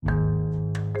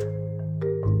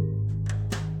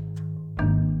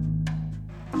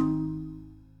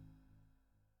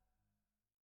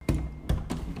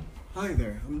Hi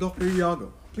there, I'm Dr.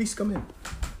 Iago. Please come in.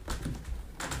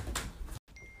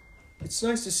 It's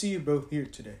nice to see you both here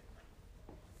today.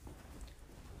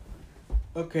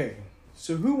 Okay,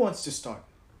 so who wants to start?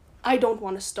 I don't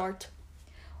want to start.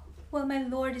 Well, my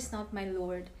lord is not my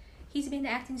lord. He's been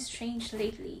acting strange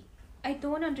lately. I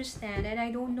don't understand and I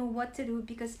don't know what to do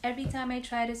because every time I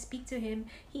try to speak to him,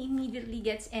 he immediately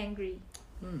gets angry.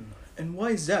 And why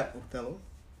is that, Othello?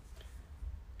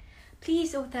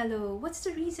 Please, Othello, what's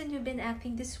the reason you've been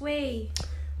acting this way?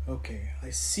 Okay,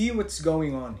 I see what's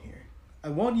going on here. I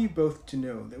want you both to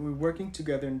know that we're working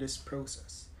together in this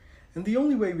process. And the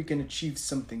only way we can achieve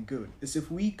something good is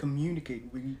if we communicate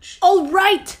with each... All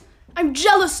right! I'm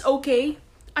jealous, okay?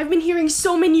 I've been hearing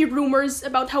so many rumors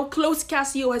about how close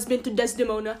Cassio has been to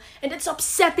Desdemona, and it's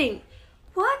upsetting.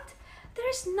 What?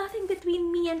 There's nothing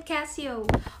between me and Cassio.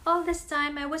 All this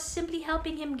time, I was simply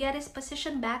helping him get his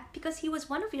position back because he was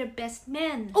one of your best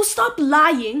men. Oh, stop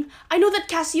lying! I know that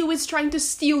Cassio is trying to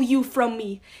steal you from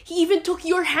me. He even took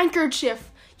your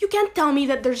handkerchief. You can't tell me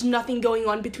that there's nothing going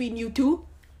on between you two.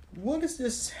 What is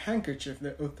this handkerchief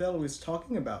that Othello is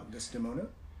talking about, Desdemona?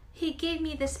 He gave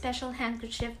me this special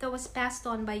handkerchief that was passed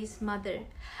on by his mother.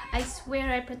 I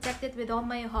swear I protect it with all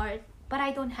my heart, but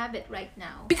I don't have it right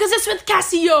now. Because it's with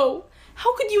Cassio!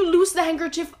 How could you lose the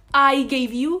handkerchief I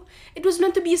gave you? It was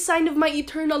meant to be a sign of my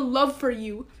eternal love for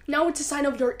you. Now it's a sign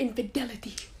of your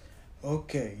infidelity.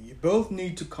 Okay, you both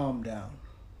need to calm down.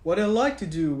 What I like to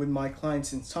do with my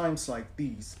clients in times like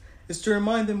these is to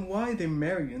remind them why they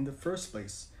married in the first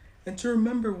place and to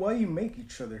remember why you make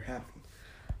each other happy.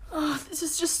 This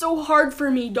is just so hard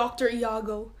for me, Dr.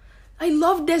 Iago. I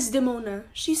love Desdemona.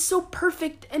 She's so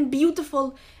perfect and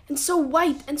beautiful and so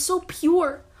white and so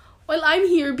pure. While I'm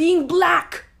here being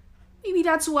black. Maybe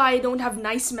that's why I don't have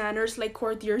nice manners like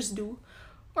courtiers do.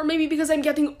 Or maybe because I'm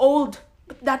getting old.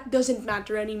 But that doesn't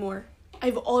matter anymore.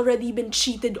 I've already been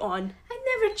cheated on. I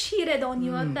never cheated on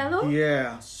you, Othello.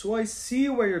 Yeah, so I see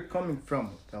where you're coming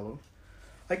from, Othello.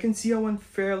 I can see how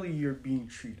unfairly you're being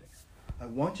treated. I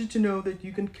want you to know that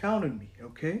you can count on me,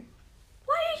 okay?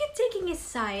 Why are you taking his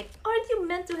side? Aren't you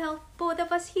meant to help both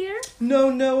of us here?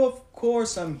 No, of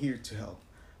course I'm here to help.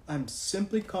 I'm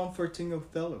simply comforting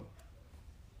Othello.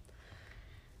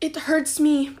 It hurts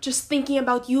me just thinking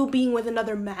about you being with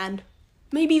another man.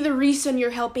 Maybe the reason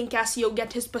you're helping Cassio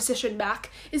get his position back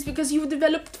is because you've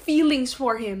developed feelings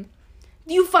for him.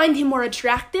 Do you find him more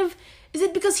attractive? Is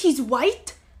it because he's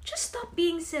white? Just stop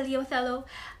being silly, Othello.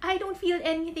 I don't feel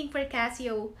anything for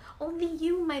Cassio. Only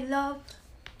you, my love.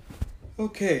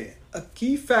 Okay, a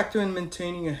key factor in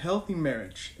maintaining a healthy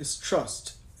marriage is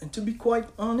trust. And to be quite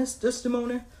honest,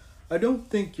 Desdemona, I don't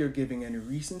think you're giving any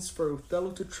reasons for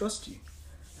Othello to trust you.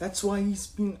 That's why he's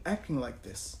been acting like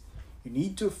this. You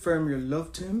need to affirm your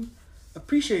love to him,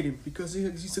 appreciate him because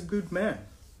he's a good man.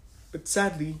 But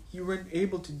sadly, you weren't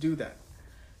able to do that.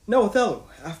 Now, Othello,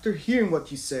 after hearing what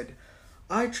you said,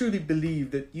 I truly believe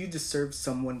that you deserve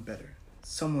someone better.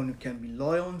 Someone who can be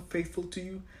loyal and faithful to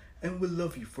you and will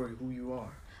love you for who you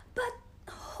are. But,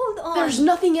 hold on. There's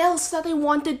nothing else that I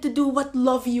wanted to do but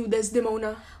love you,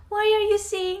 Desdemona. Why are you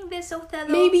saying this, Othello?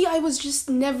 Maybe I was just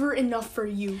never enough for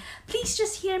you. Please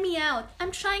just hear me out.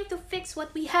 I'm trying to fix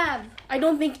what we have. I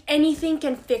don't think anything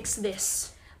can fix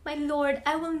this. My lord,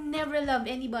 I will never love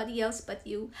anybody else but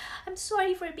you. I'm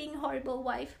sorry for being a horrible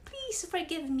wife. Please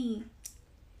forgive me.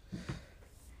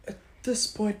 At this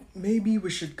point, maybe we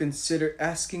should consider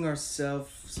asking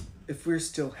ourselves if we're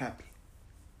still happy.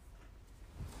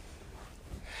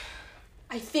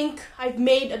 I think I've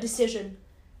made a decision.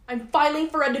 I'm filing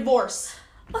for a divorce.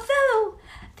 Othello,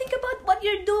 think about what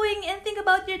you're doing and think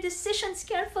about your decisions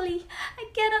carefully. I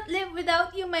cannot live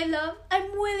without you, my love.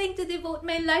 I'm willing to devote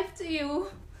my life to you.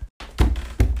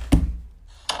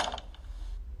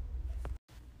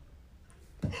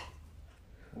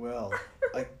 Well,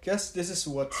 I guess this is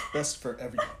what's best for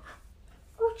everyone.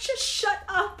 Oh, just shut